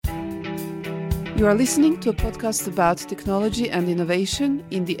You are listening to a podcast about technology and innovation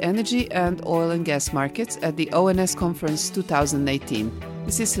in the energy and oil and gas markets at the ONS Conference 2018.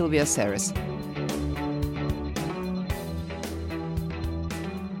 This is Silvia Seres.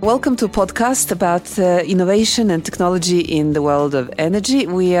 Welcome to a podcast about innovation and technology in the world of energy.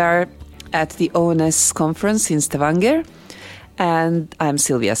 We are at the ONS Conference in Stavanger, and I'm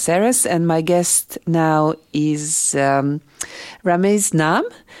Silvia Seres, and my guest now is Ramez Naam,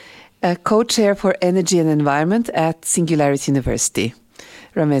 a co-chair for Energy and Environment at Singularity University.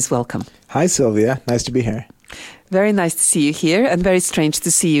 Ramez, welcome. Hi, Silvia. Nice to be here. Very nice to see you here, and very strange to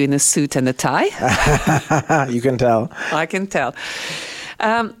see you in a suit and a tie. You can tell. I can tell.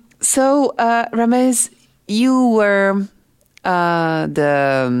 Ramez, you were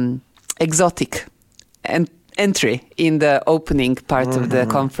the exotic entry in the opening part of the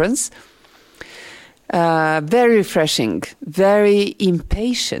conference. Very refreshing, very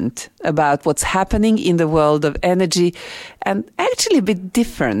impatient about what's happening in the world of energy, and actually a bit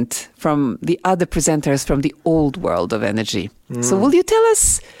different from the other presenters from the old world of energy. So will you tell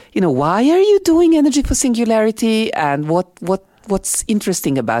us, why are you doing Energy for Singularity, and what's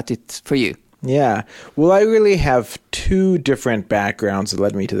interesting about it for you? Yeah. Well, I really have two different backgrounds that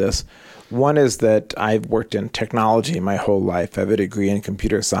led me to this. One is that I've worked in technology my whole life. I have a degree in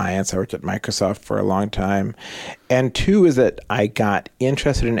computer science. I worked at Microsoft for a long time. And two is that I got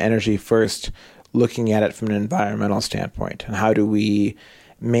interested in energy first, looking at it from an environmental standpoint. And how do we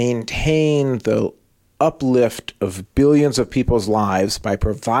maintain the uplift of billions of people's lives by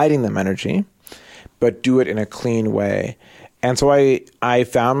providing them energy, but do it in a clean way? And so I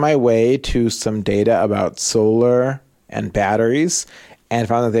found my way to some data about solar and batteries and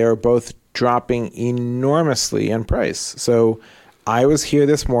found that they were both dropping enormously in price. So I was here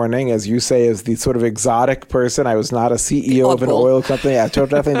this morning, as you say, as the sort of exotic person. I was not a CEO of an oil company. I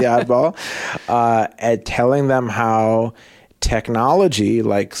told definitely the oddball, at telling them how technology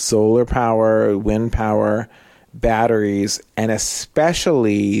like solar power, wind power, batteries, and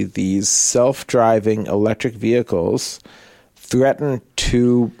especially these self-driving electric vehicles threaten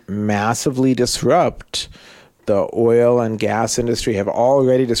to massively disrupt the oil and gas industry, have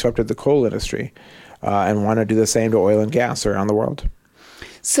already disrupted the coal industry, and want to do the same to oil and gas around the world.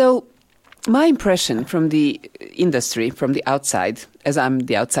 So my impression from the industry, from the outside, as I'm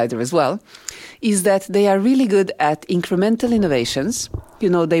the outsider as well, is that they are really good at incremental innovations.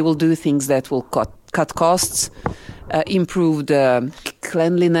 They will do things that will cut costs, improve the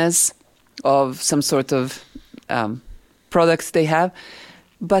cleanliness of some sort of products they have,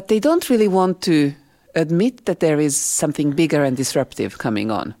 but they don't really want to admit that there is something bigger and disruptive coming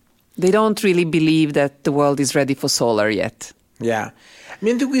on. They don't really believe that the world is ready for solar yet. Yeah. I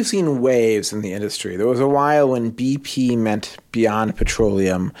think we've seen waves in the industry. There was a while when BP meant beyond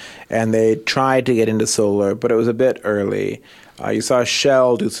petroleum, and they tried to get into solar, but it was a bit early. You saw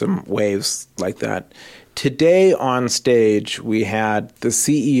Shell do some waves like that. Today on stage, we had the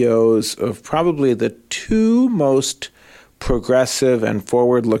CEOs of probably the two most progressive and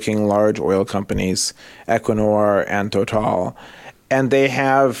forward-looking large oil companies, Equinor and Total, and they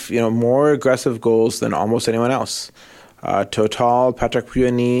have more aggressive goals than almost anyone else. Total, Patrick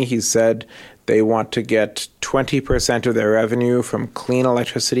Pouyanné, he said they want to get 20% of their revenue from clean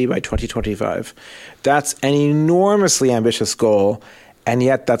electricity by 2025. That's an enormously ambitious goal, and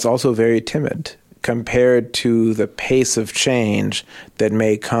yet that's also very timid compared to the pace of change that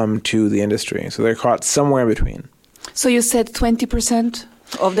may come to the industry. So they're caught somewhere in between. So you said 20%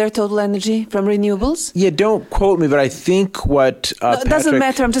 of their total energy from renewables? Yeah, don't quote me, but I think what it doesn't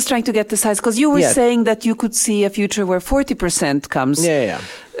matter. I'm just trying to get the size, because you were saying that you could see a future where 40% comes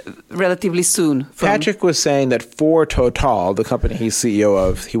relatively soon. Patrick was saying that for Total, the company he's CEO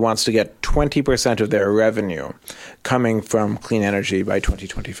of, he wants to get 20% of their revenue coming from clean energy by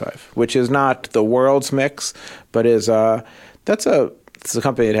 2025, which is not the world's mix, but it's a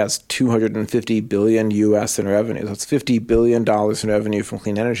company that has $250 billion US in revenue. So it's $50 billion in revenue from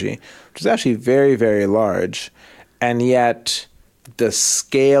clean energy, which is actually very, very large. And yet the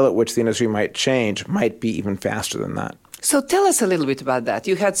scale at which the industry might change might be even faster than that. So tell us a little bit about that.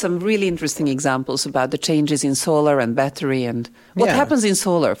 You had some really interesting examples about the changes in solar and battery, and what happens in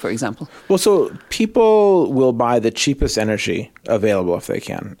solar, for example. Well, so people will buy the cheapest energy available if they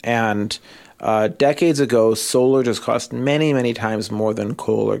can. And decades ago, solar just cost many, many times more than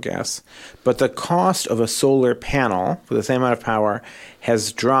coal or gas. But the cost of a solar panel for the same amount of power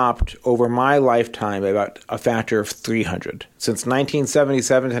has dropped over my lifetime by about a factor of 300. Since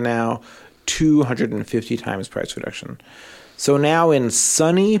 1977 to now, 250 times price reduction. So now in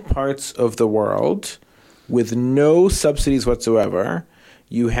sunny parts of the world, with no subsidies whatsoever,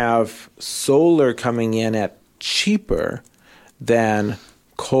 you have solar coming in at cheaper than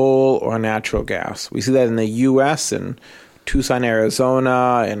coal or natural gas. We see that in the U.S. in Tucson,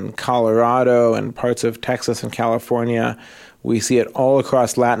 Arizona, and Colorado, and parts of Texas and California. We see it all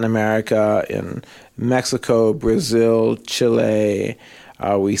across Latin America, in Mexico, Brazil, Chile.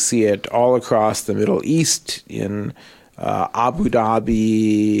 We see it all across the Middle East, in Abu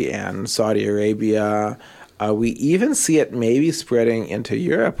Dhabi and Saudi Arabia. We even see it maybe spreading into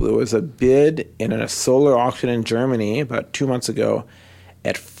Europe. There was a bid in a solar auction in Germany about 2 months ago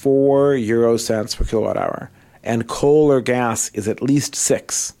at 4 euro cents per kilowatt hour. And coal or gas is at least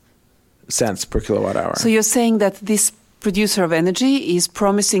 6 cents per kilowatt hour. So you're saying that this producer of energy is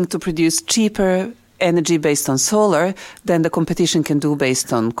promising to produce cheaper energy based on solar than the competition can do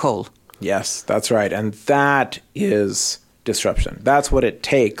based on coal. Yes, that's right. And that is disruption. That's what it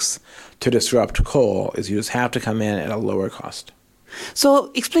takes to disrupt coal, is you just have to come in at a lower cost.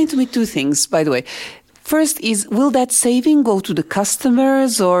 So explain to me two things, by the way. First is, will that saving go to the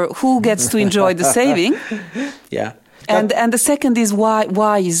customers, or who gets to enjoy the saving? Yeah. And the second is,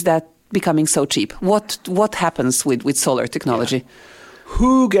 why is that becoming so cheap? What happens with solar technology? Yeah.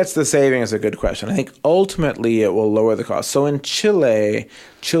 Who gets the saving is a good question. I think ultimately it will lower the cost. So in Chile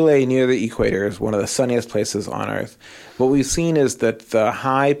near the equator is one of the sunniest places on Earth. What we've seen is that the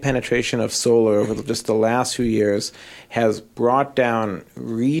high penetration of solar over just the last few years has brought down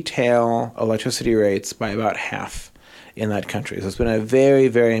retail electricity rates by about half in that country. So it's been a very,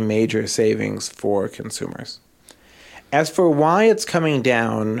 very major savings for consumers. As for why it's coming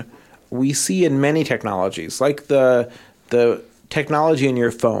down, we see in many technologies, like the technology in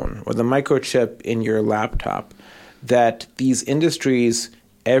your phone or the microchip in your laptop, that these industries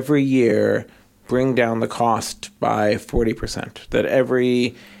every year bring down the cost by 40%. That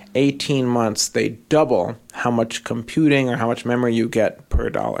every 18 months they double how much computing or how much memory you get per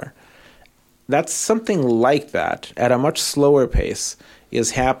dollar. That's something like that at a much slower pace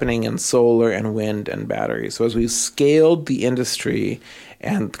is happening in solar and wind and batteries. So as we've scaled the industry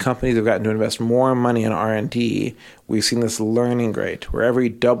and companies have gotten to invest more money in R&D, we've seen this learning rate where every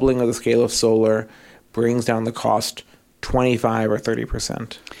doubling of the scale of solar brings down the cost 25 or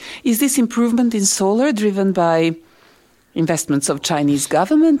 30%. Is this improvement in solar driven by investments of Chinese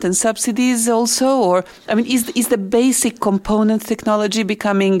government and subsidies also? Or, I mean, is the basic component technology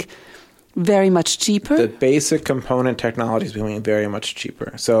becoming very much cheaper? The basic component technology is becoming very much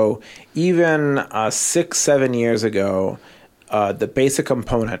cheaper. So even 6-7 years ago, the basic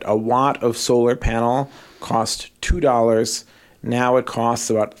component, a watt of solar panel, cost $2. Now it costs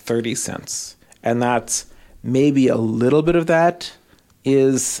about 30 cents. And that's maybe a little bit of that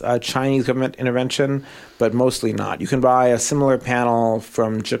is Chinese government intervention, but mostly not. You can buy a similar panel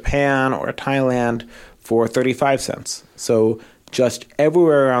from Japan or Thailand for 35 cents. So just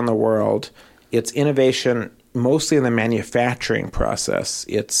everywhere around the world, it's innovation mostly in the manufacturing process.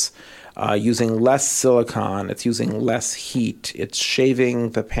 It's using less silicon, it's using less heat, it's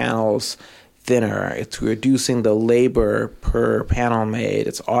shaving the panels thinner, it's reducing the labor per panel made,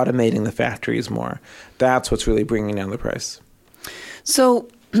 it's automating the factories more. That's what's really bringing down the price. So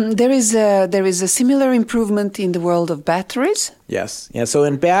there is a similar improvement in the world of batteries? Yes. Yeah. So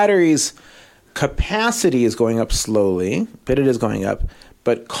in batteries, capacity is going up slowly, but it is going up.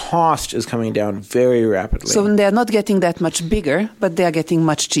 But cost is coming down very rapidly. So they're not getting that much bigger, but they're getting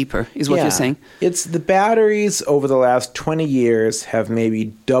much cheaper, is what you're saying? It's the batteries over the last 20 years have maybe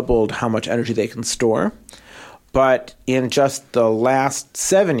doubled how much energy they can store. But in just the last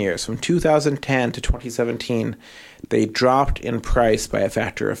 7 years, from 2010 to 2017, they dropped in price by a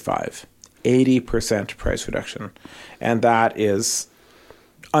factor of 5, 80% price reduction. And that is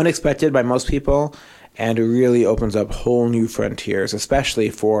unexpected by most people, and it really opens up whole new frontiers, especially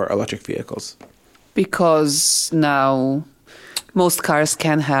for electric vehicles. Because now most cars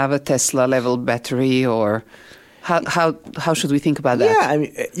can have a Tesla-level battery, or how should we think about that? Yeah, I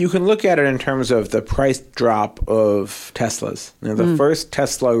mean, you can look at it in terms of the price drop of Teslas. You know, the first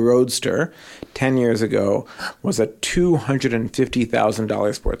Tesla Roadster 10 years ago was a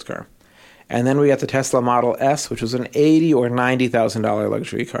 $250,000 sports car. And then we got the Tesla Model S, which was an $80,000 or $90,000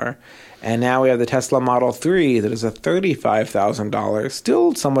 luxury car. And now we have the Tesla Model 3 that is a $35,000,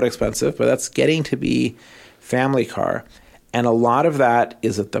 still somewhat expensive, but that's getting to be family car. And a lot of that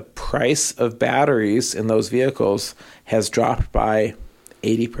is that the price of batteries in those vehicles has dropped by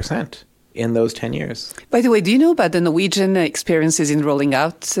 80%.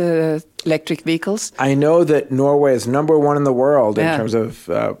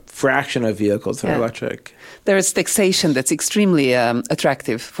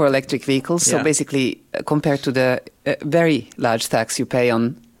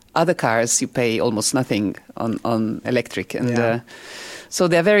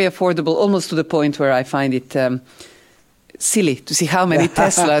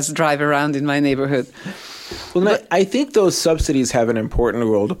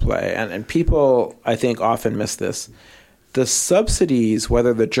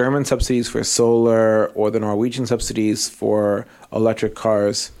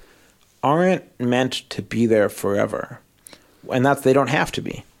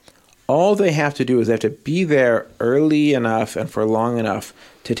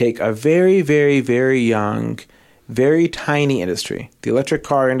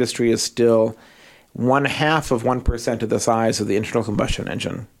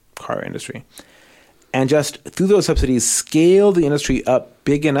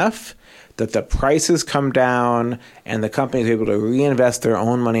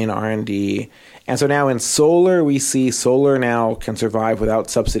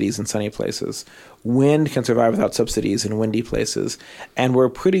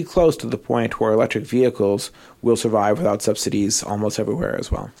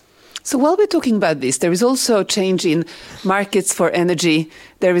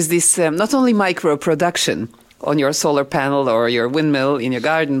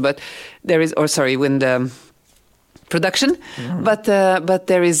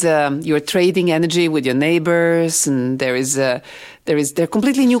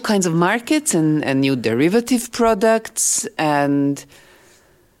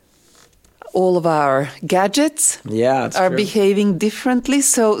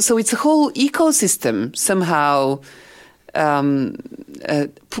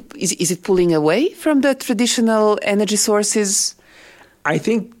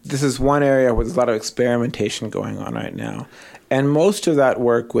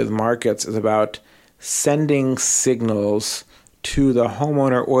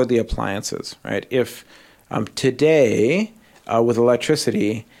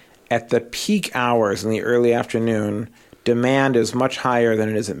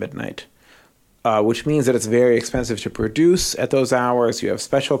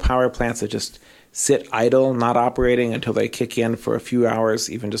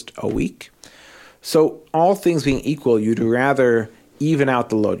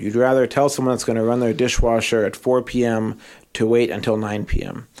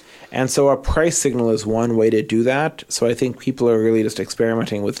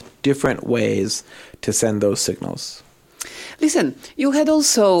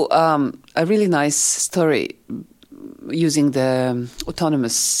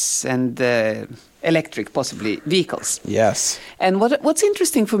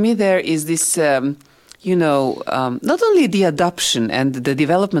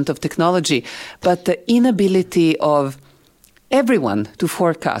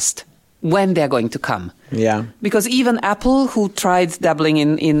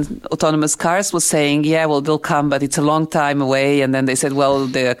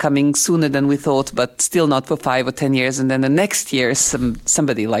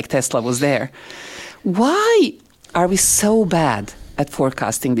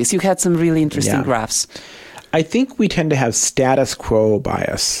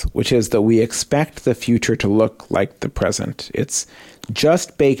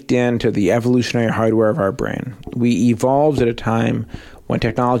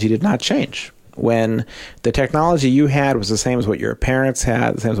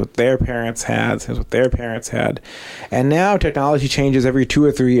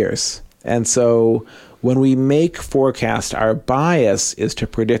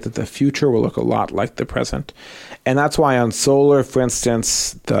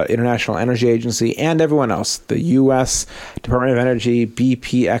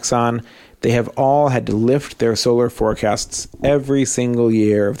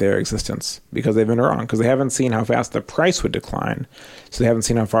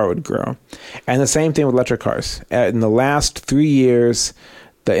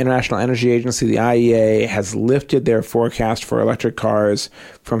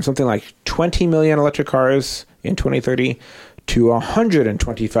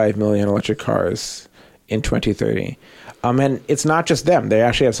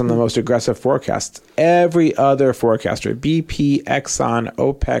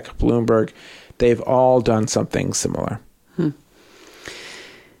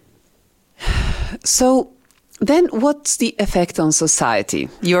 So then what's the effect on society?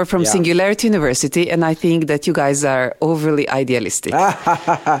 You're from Singularity University, and I think that you guys are overly idealistic.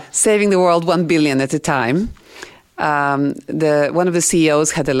 Saving the world 1 billion at a time. One of the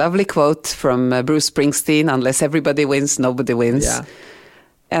CEOs had a lovely quote from Bruce Springsteen, unless everybody wins, nobody wins. Yeah.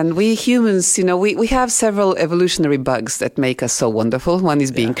 And we humans, we have several evolutionary bugs that make us so wonderful. One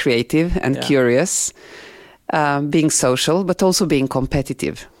is being creative and curious, being social, but also being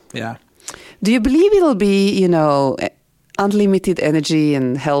competitive. Yeah. Do you believe it'll be, unlimited energy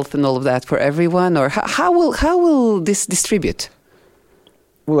and health and all of that for everyone? Or how will this distribute?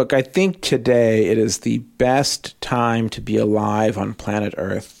 Well, look, I think today it is the best time to be alive on planet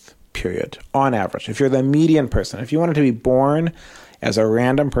Earth, period, on average. If you're the median person, if you wanted to be born as a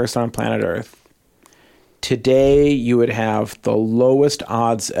random person on planet Earth, today you would have the lowest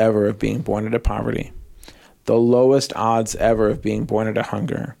odds ever of being born into poverty, the lowest odds ever of being born into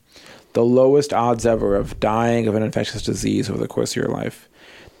hunger, the lowest odds ever of dying of an infectious disease over the course of your life,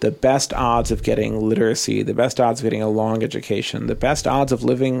 the best odds of getting literacy, the best odds of getting a long education, the best odds of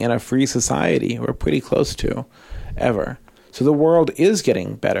living in a free society we're pretty close to ever. So the world is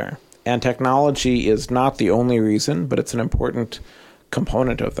getting better, and technology is not the only reason, but it's an important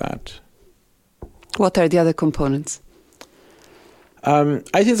component of that. What are the other components? I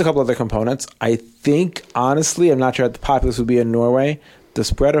think there's a couple other components. I think, honestly, I'm not sure how popular this would be in Norway. The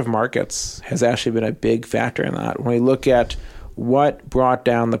spread of markets has actually been a big factor in that. When we look at what brought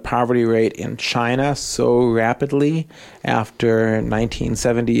down the poverty rate in China so rapidly after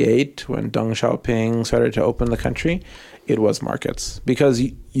 1978, when Deng Xiaoping started to open the country, it was markets. Because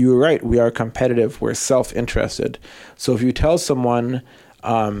you were right, we are competitive, we're self-interested. So if you tell someone,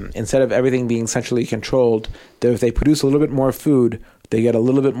 instead of everything being centrally controlled, that if they produce a little bit more food, they get a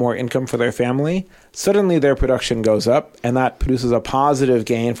little bit more income for their family, suddenly their production goes up, and that produces a positive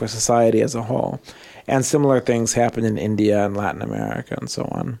gain for society as a whole. And similar things happen in India and Latin America and so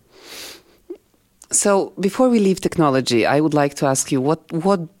on. So before we leave technology, I would like to ask you,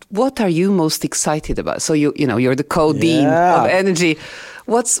 what are you most excited about? So you're the co-dean of energy.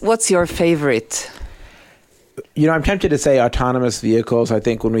 What's your favorite? I'm tempted to say autonomous vehicles. I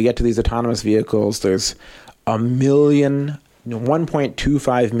think when we get to these autonomous vehicles, there's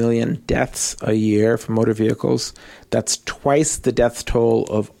 1.25 million deaths a year from motor vehicles. That's twice the death toll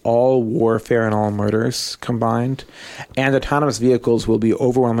of all warfare and all murders combined. And autonomous vehicles will be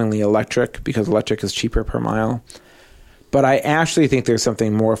overwhelmingly electric because electric is cheaper per mile. But I actually think there's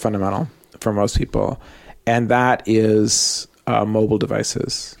something more fundamental for most people, and that is mobile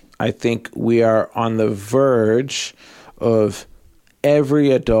devices. I think we are on the verge of every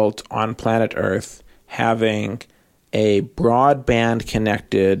adult on planet Earth having a broadband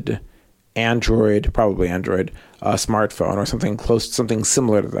connected probably Android, smartphone or something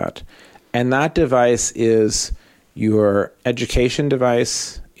similar to that. And that device is your education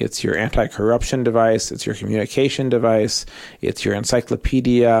device, it's your anti-corruption device, it's your communication device, it's your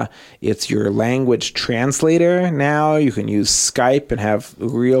encyclopedia, it's your language translator. Now you can use Skype and have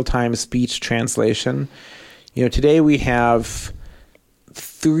real-time speech translation. Today we have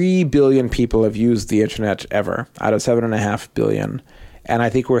 3 billion people have used the internet ever out of 7.5 billion. And I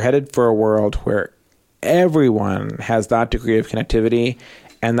think we're headed for a world where everyone has that degree of connectivity,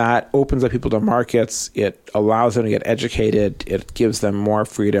 and that opens up people to markets. It allows them to get educated. It gives them more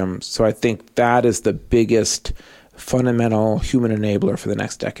freedom. So I think that is the biggest fundamental human enabler for the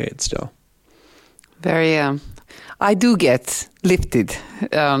next decade still. Very, I do get lifted,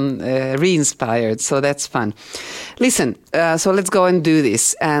 re-inspired, so that's fun. Listen, so let's go and do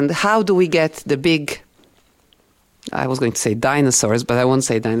this. And how do we get the big, I was going to say dinosaurs, but I won't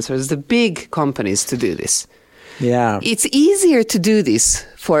say dinosaurs, the big companies to do this? Yeah. It's easier to do this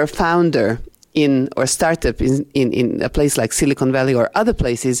for a founder or startup in a place like Silicon Valley or other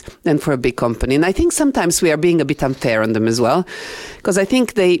places than for a big company. And I think sometimes we are being a bit unfair on them as well, because I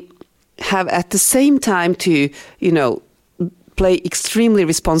think they have at the same time to, play extremely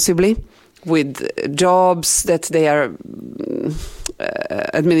responsibly with jobs that they are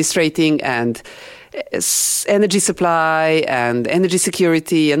administrating and energy supply and energy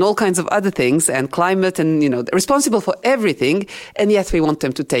security and all kinds of other things and climate and, responsible for everything. And yet we want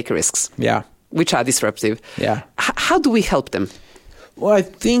them to take risks. Yeah. Which are disruptive. Yeah. How do we help them? Well, I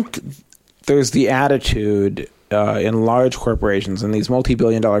think there's the attitude in large corporations and these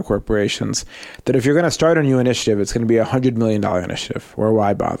multi-billion-dollar corporations that if you're going to start a new initiative, it's going to be $100 million initiative, or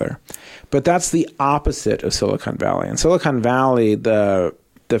why bother? But that's the opposite of Silicon Valley. In Silicon Valley, the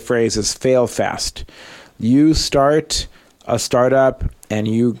phrase is fail fast. You start a startup and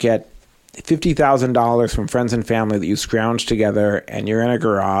you get $50,000 from friends and family that you scrounge together, and you're in a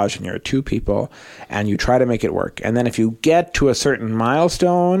garage and you're two people and you try to make it work. And then if you get to a certain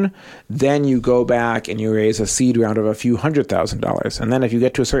milestone, then you go back and you raise a seed round of a few $100,000. And then if you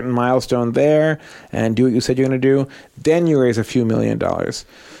get to a certain milestone there and do what you said you're going to do, then you raise a few $1 million.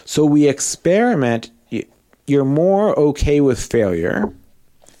 So we experiment. You're more okay with failure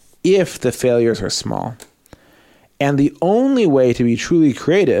if the failures are small. And the only way to be truly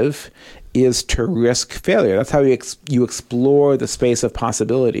creative is to risk failure. That's how you explore the space of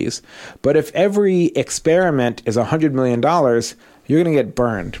possibilities. But if every experiment is $100 million, you're going to get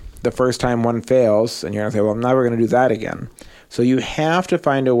burned the first time one fails, and you're going to say, well, I'm never going to do that again. So you have to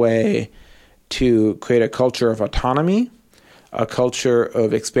find a way to create a culture of autonomy, a culture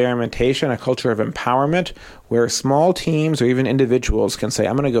of experimentation, a culture of empowerment, where small teams or even individuals can say,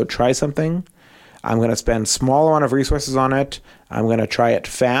 I'm going to go try something. I'm going to spend small amount of resources on it. I'm going to try it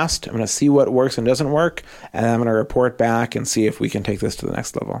fast. I'm going to see what works and doesn't work. And I'm going to report back and see if we can take this to the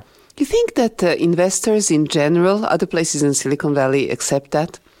next level. Do you think that investors in general, other places in Silicon Valley, accept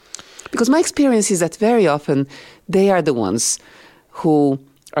that? Because my experience is that very often they are the ones who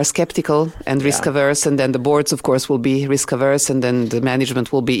are skeptical and risk averse. And then the boards, of course, will be risk averse. And then the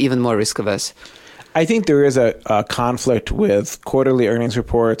management will be even more risk averse. I think there is a conflict with quarterly earnings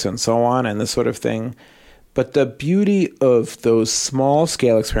reports and so on and this sort of thing. But the beauty of those small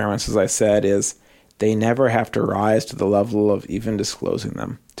scale experiments, as I said, is they never have to rise to the level of even disclosing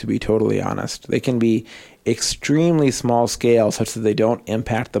them, to be totally honest. They can be extremely small scale such that they don't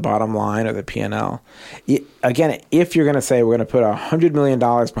impact the bottom line or the P&L. Again, if you're going to say we're going to put $100 million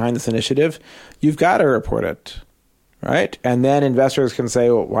behind this initiative, you've got to report it. Right? And then investors can say,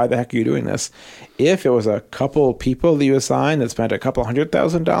 well, why the heck are you doing this? If it was a couple people that you assign that spent a couple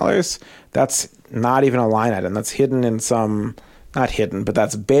 $100,000, that's not even a line item. That's hidden in some, not hidden, but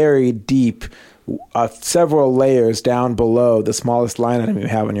that's buried deep, several layers down below the smallest line item you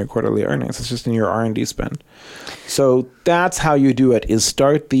have in your quarterly earnings. It's just in your R&D spend. So that's how you do it, is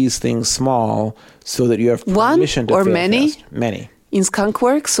start these things small so that you have permission to fail many? Fast. Many. In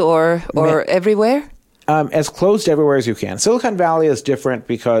Skunkworks or everywhere? As close to everywhere as you can. Silicon Valley is different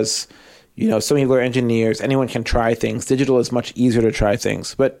because, some people are engineers. Anyone can try things. Digital is much easier to try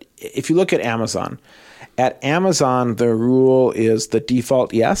things. But if you look at Amazon, the rule is the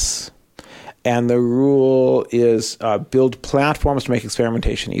default yes. And the rule is build platforms to make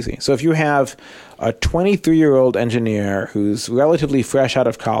experimentation easy. So if you have a 23-year-old engineer who's relatively fresh out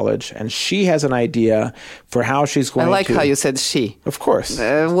of college, and she has an idea for how she's going to... I like how you said she. Of course.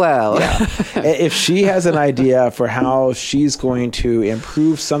 Yeah. If she has an idea for how she's going to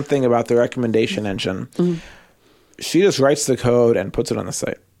improve something about the recommendation engine, she just writes the code and puts it on the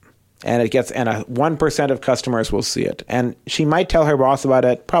site. And 1% of customers will see it. And she might tell her boss about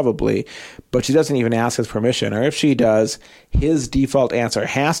it, probably, but she doesn't even ask his permission. Or if she does, his default answer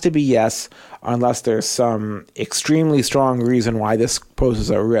has to be yes, unless there's some extremely strong reason why this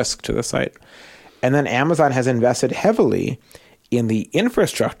poses a risk to the site. And then Amazon has invested heavily in the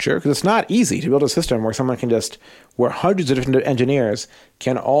infrastructure, because it's not easy to build a system where hundreds of different engineers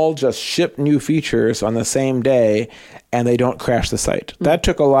can all just ship new features on the same day and they don't crash the site. That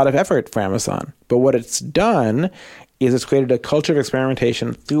took a lot of effort for Amazon. But what it's done is it's created a culture of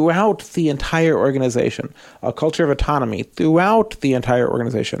experimentation throughout the entire organization, a culture of autonomy throughout the entire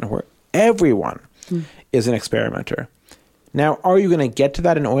organization where everyone is an experimenter. Now, are you going to get to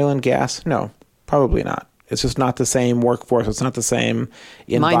that in oil and gas? No, probably not. It's just not the same workforce. It's not the same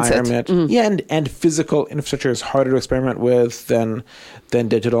environment. Yeah, and physical infrastructure is harder to experiment with than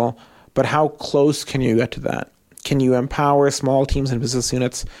digital. But how close can you get to that? Can you empower small teams and business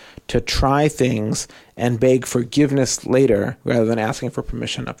units to try things and beg forgiveness later rather than asking for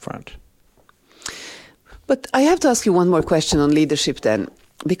permission up front? But I have to ask you one more question on leadership then.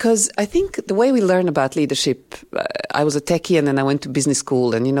 Because I think the way we learn about leadership, I was a techie and then I went to business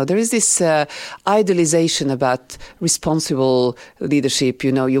school. And, there is this idealization about responsible leadership.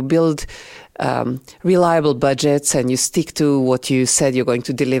 You build reliable budgets and you stick to what you said you're going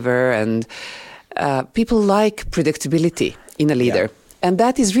to deliver. And people like predictability in a leader. Yeah. And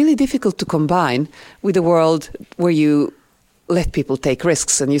that is really difficult to combine with a world where you let people take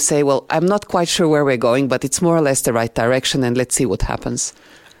risks and you say, well, I'm not quite sure where we're going, but it's more or less the right direction and let's see what happens.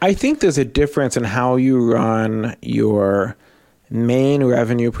 I think there's a difference in how you run your main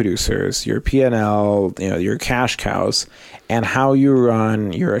revenue producers, your P&L, your cash cows, and how you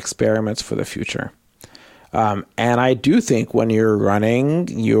run your experiments for the future. And I do think when you're running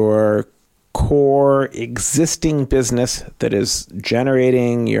your core existing business that is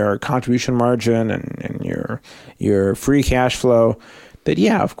generating your contribution margin and your free cash flow, that,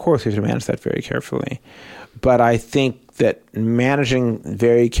 yeah, of course we have to manage that very carefully. But I think that managing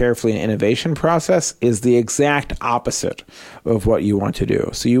very carefully an innovation process is the exact opposite of what you want to do.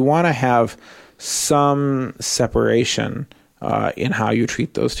 So you want to have some separation in how you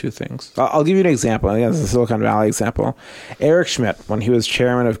treat those two things. I'll give you an example. I think that's a Silicon Valley example. Eric Schmidt, when he was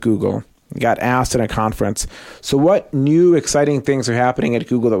chairman of Google, got asked in a conference, so what new exciting things are happening at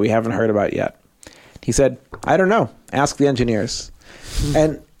Google that we haven't heard about yet? He said, I don't know. Ask the engineers.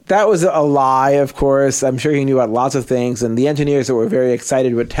 And that was a lie, of course. I'm sure he knew about lots of things, and the engineers that were very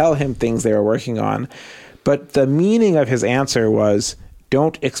excited would tell him things they were working on. But the meaning of his answer was,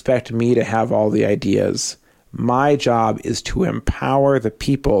 don't expect me to have all the ideas. My job is to empower the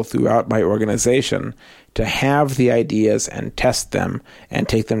people throughout my organization to have the ideas and test them and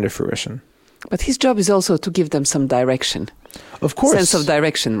take them to fruition. But his job is also to give them some direction. Of course. Sense of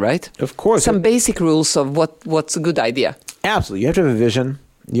direction, right? Of course. Some basic rules of what's a good idea. Absolutely. You have to have a vision.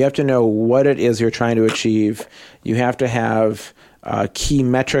 You have to know what it is you're trying to achieve. You have to have key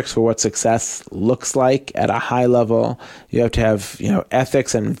metrics for what success looks like at a high level. You have to have,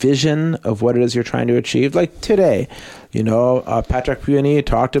 ethics and vision of what it is you're trying to achieve. Like today, Patrick Pouyanné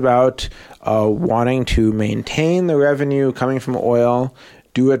talked about wanting to maintain the revenue coming from oil,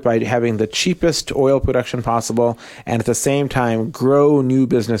 do it by having the cheapest oil production possible, and at the same time grow new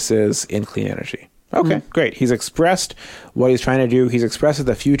businesses in clean energy. Okay, great. He's expressed what he's trying to do. He's expressed that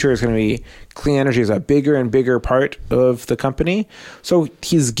the future is going to be clean energy is a bigger and bigger part of the company. So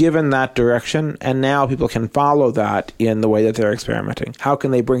he's given that direction, and now people can follow that in the way that they're experimenting. How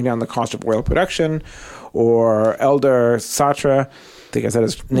can they bring down the cost of oil production? Or Eldar Satra, I think I said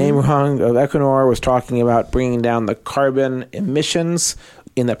his name wrong, of Equinor, was talking about bringing down the carbon emissions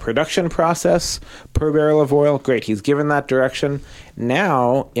in the production process per barrel of oil. Great. He's given that direction.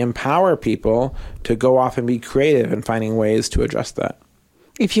 Now empower people to go off and be creative in finding ways to address that.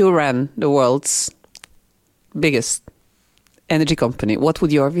 If you ran the world's biggest energy company, what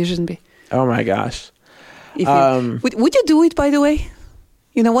would your vision be? Oh my gosh. Would you do it, by the way?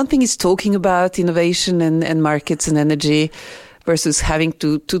 One thing is talking about innovation and markets and energy versus having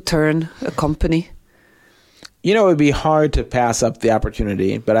to turn a company. It would be hard to pass up the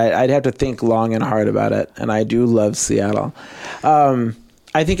opportunity, but I'd have to think long and hard about it. And I do love Seattle.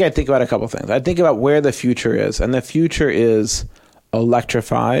 I think I'd think about a couple things. I'd think about where the future is. And the future is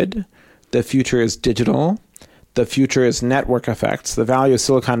electrified. The future is digital. The future is network effects. The value of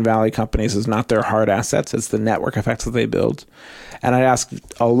Silicon Valley companies is not their hard assets. It's the network effects that they build. And I'd ask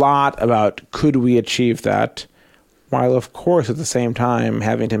a lot about, could we achieve that? While, of course, at the same time,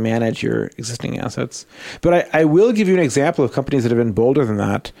 having to manage your existing assets. But I will give you an example of companies that have been bolder than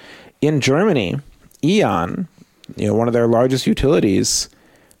that. In Germany, E.ON, one of their largest utilities,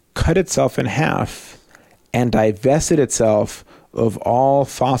 cut itself in half and divested itself of all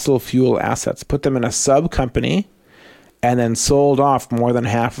fossil fuel assets, put them in a sub-company, and then sold off more than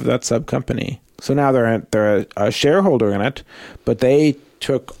half of that sub-company. So now they're a shareholder in it, but they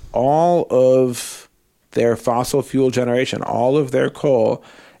took all of their fossil fuel generation, all of their coal,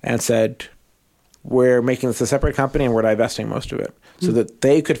 and said, we're making this a separate company and we're divesting most of it so that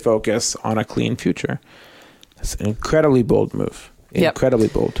they could focus on a clean future. It's an incredibly bold move. Incredibly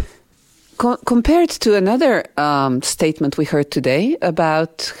bold. Compared to another statement we heard today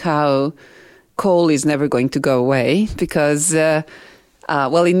about how coal is never going to go away because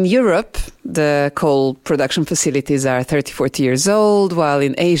in Europe, the coal production facilities are 30, 40 years old, while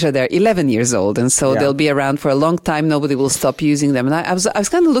in Asia, they're 11 years old. And so they'll be around for a long time. Nobody will stop using them. And I was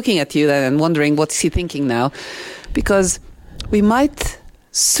kind of looking at you then and wondering, what's he thinking now? Because we might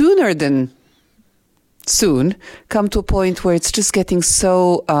sooner than soon come to a point where it's just getting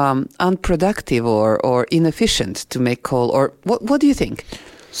so unproductive or inefficient to make coal. Or what do you think?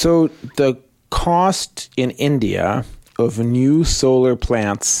 So the cost in India of new solar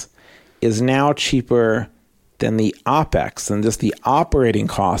plants is now cheaper than the OPEX, and just the operating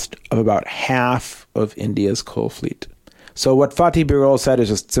cost of about half of India's coal fleet. So what Fatih Birol said is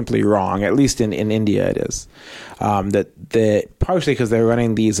just simply wrong, at least in India it is. Partially because they're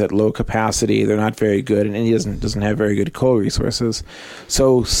running these at low capacity, they're not very good, and India doesn't have very good coal resources.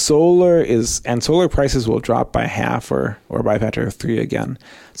 So solar prices will drop by half or by a factor of 3 again.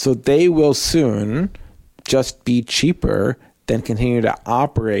 So they will soon just be cheaper than continue to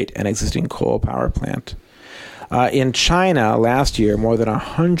operate an existing coal power plant. In China last year, more than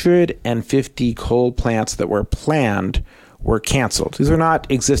 150 coal plants that were planned were canceled. These are not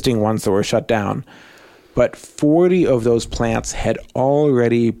existing ones that were shut down, but 40 of those plants had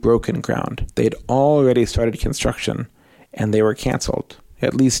already broken ground. They'd already started construction, and they were canceled.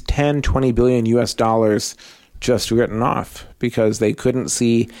 At least $10, $20 billion US just written off because they couldn't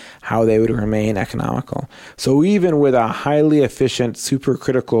see how they would remain economical. So even with a highly efficient,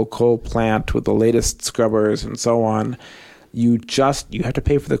 supercritical coal plant with the latest scrubbers and so on, you have to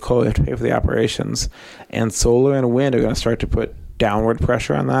pay for the coal, you have to pay for the operations. And solar and wind are going to start to put downward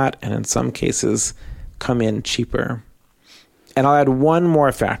pressure on that, and in some cases come in cheaper. And I'll add one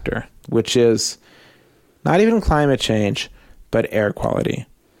more factor, which is not even climate change, but air quality.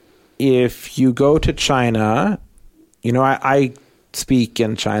 If you go to China, I speak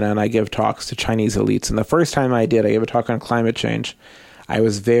in China and I give talks to Chinese elites. And the first time I did, I gave a talk on climate change. I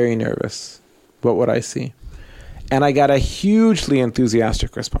was very nervous. What would I see? And I got a hugely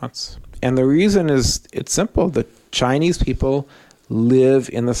enthusiastic response. And the reason is, it's simple. The Chinese people live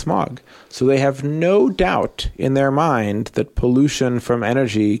in the smog. So they have no doubt in their mind that pollution from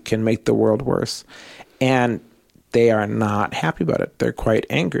energy can make the world worse. And they are not happy about it. They're quite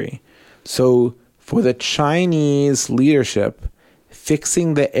angry. So for the Chinese leadership,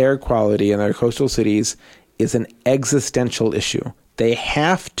 fixing the air quality in their coastal cities is an existential issue. They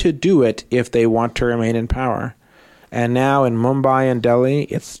have to do it if they want to remain in power. And now in Mumbai and Delhi,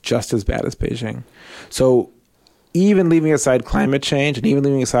 it's just as bad as Beijing. So even leaving aside climate change and even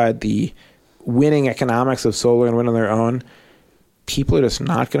leaving aside the winning economics of solar and wind on their own, people are just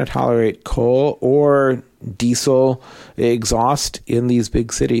not going to tolerate coal or diesel exhaust in these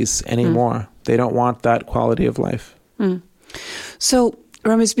big cities anymore. They don't want that quality of life. So,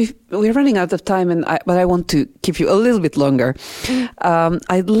 Ramesh, we're running out of time, but I want to keep you a little bit longer.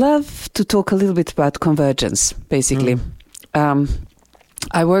 I'd love to talk a little bit about convergence, basically.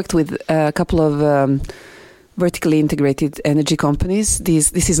 I worked with a couple of vertically integrated energy companies.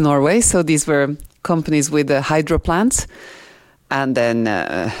 This is Norway, so these were companies with hydro plants, and then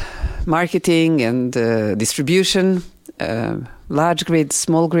marketing and distribution, large grid,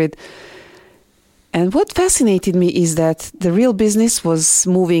 small grid. And what fascinated me is that the real business was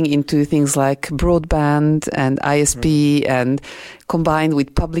moving into things like broadband and ISP and combined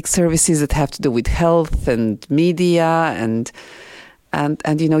with public services that have to do with health and media and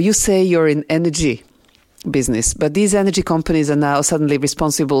you say you're in energy business, but these energy companies are now suddenly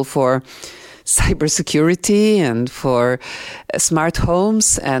responsible for cybersecurity and for smart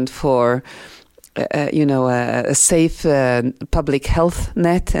homes and for a safe public health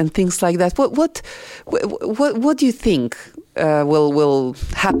net and things like that. What do you think will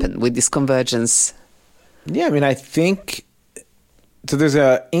happen with this convergence? Yeah, I think so. There's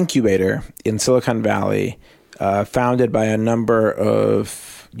an incubator in Silicon Valley founded by a number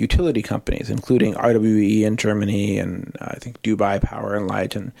of utility companies, including RWE in Germany and I think Dubai Power and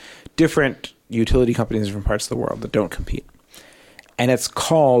Light and different utility companies in different parts of the world that don't compete. And it's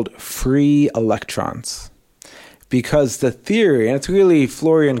called Free Electrons because the theory, and it's really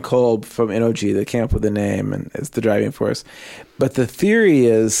Florian Kolb from Innogy that came up with the name and is the driving force, but the theory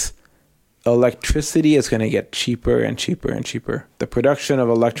is electricity is going to get cheaper and cheaper and cheaper. The production of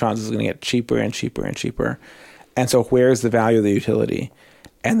electrons is going to get cheaper and cheaper and cheaper. And so where's the value of the utility?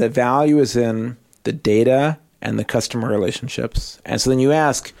 And the value is in the data and the customer relationships. And so then you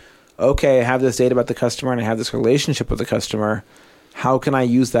ask, okay, I have this data about the customer and I have this relationship with the customer. How can I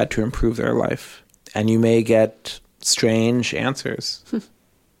use that to improve their life? And you may get strange answers.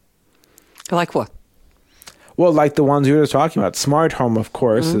 Like what? Well, like the ones you were just talking about. Smart home, of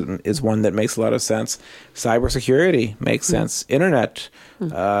course, is one that makes a lot of sense. Cybersecurity makes sense. Internet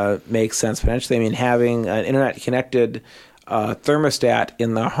makes sense potentially. Having an internet-connected thermostat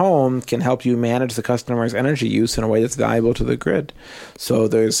in the home can help you manage the customer's energy use in a way that's valuable to the grid. So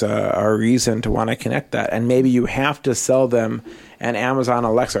there's a reason to want to connect that. And maybe you have to sell them an Amazon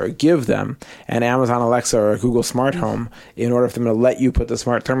Alexa or give them an Amazon Alexa or a Google Smart Home in order for them to let you put the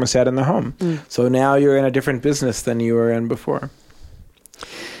smart thermostat in the home. So now you're in a different business than you were in before.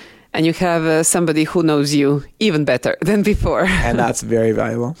 And you have somebody who knows you even better than before. And that's very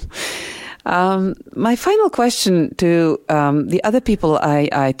valuable. My final question to the other people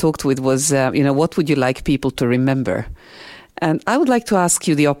I talked with was, what would you like people to remember? And I would like to ask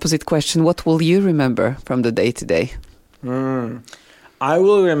you the opposite question. What will you remember from the day today? I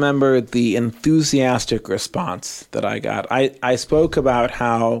will remember the enthusiastic response that I got. I spoke about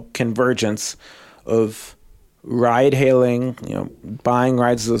how convergence of ride hailing, buying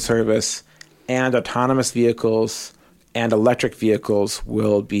rides as a service, and autonomous vehicles and electric vehicles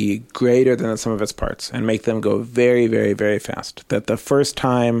will be greater than the sum of its parts and make them go very, very, very fast. That the first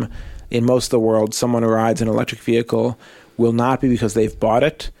time in most of the world someone rides an electric vehicle will not be because they've bought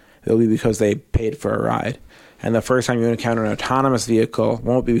it. It'll be because they paid for a ride. And the first time you encounter an autonomous vehicle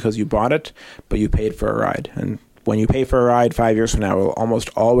won't be because you bought it, but you paid for a ride. And when you pay for a ride 5 years from now, it will almost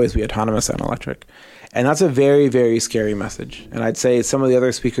always be autonomous and electric. And that's a very, very scary message. And I'd say some of the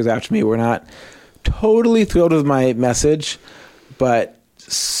other speakers after me were not totally thrilled with my message, but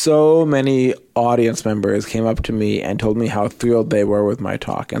so many audience members came up to me and told me how thrilled they were with my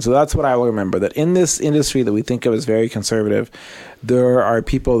talk. And so that's what I will remember, that in this industry that we think of as very conservative, there are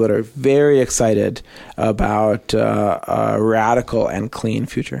people that are very excited about a radical and clean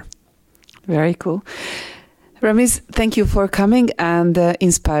future. Very cool. Ramiz, thank you for coming and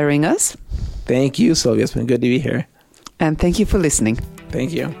inspiring us. Thank you, Sylvia. It's been good to be here. And thank you for listening.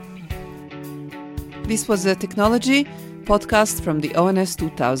 Thank you. This was a Technology podcast from the ONS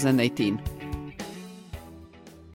 2018.